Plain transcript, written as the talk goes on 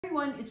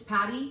Everyone, it's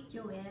Patty.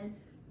 Joanne.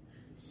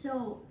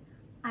 So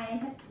I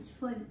had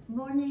for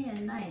morning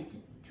and night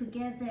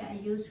together. I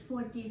use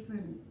four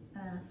different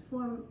kind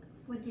of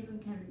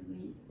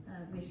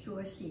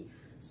resources.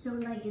 So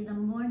like in the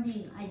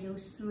morning, I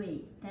use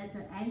 3. That's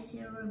an eye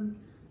serum,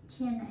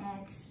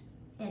 10x,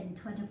 and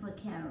 24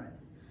 karat.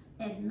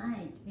 At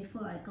night,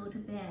 before I go to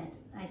bed,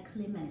 I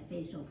clean my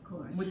face, of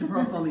course. With the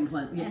Pro Foaming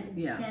Cleanse,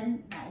 yeah.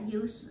 Then I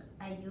use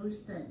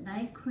the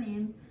night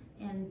cream,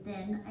 and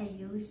then I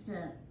use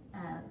the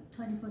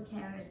 24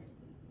 karat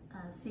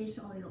face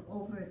oil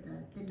over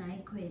the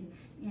night cream,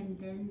 and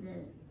then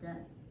the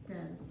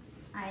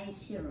eye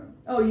serum.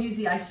 Oh, you use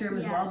the eye serum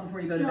as well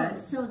before you go to bed?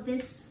 So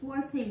these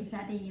 4 things,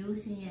 I've been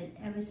using it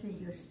ever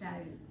since you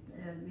started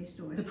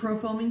restoring. The Pro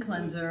Foaming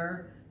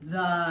Cleanser,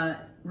 the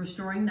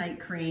Restoring Night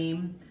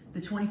Cream,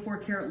 the 24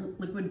 karat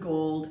liquid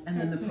gold, and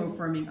then the Pro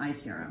Foaming Eye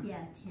Serum.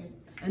 Yeah, 10.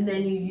 And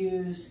then you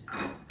use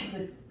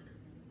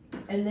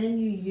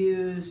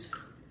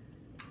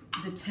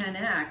the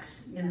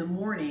 10x in the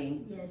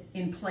morning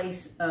in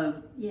place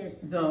of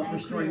the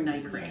Restoring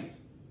Night Cream. Yes.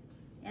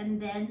 And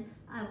then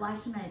I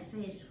wash my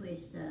face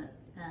with the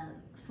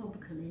foam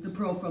cleanser. The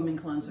Pro Foaming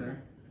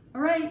Cleanser.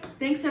 All right,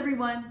 thanks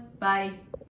everyone. Bye.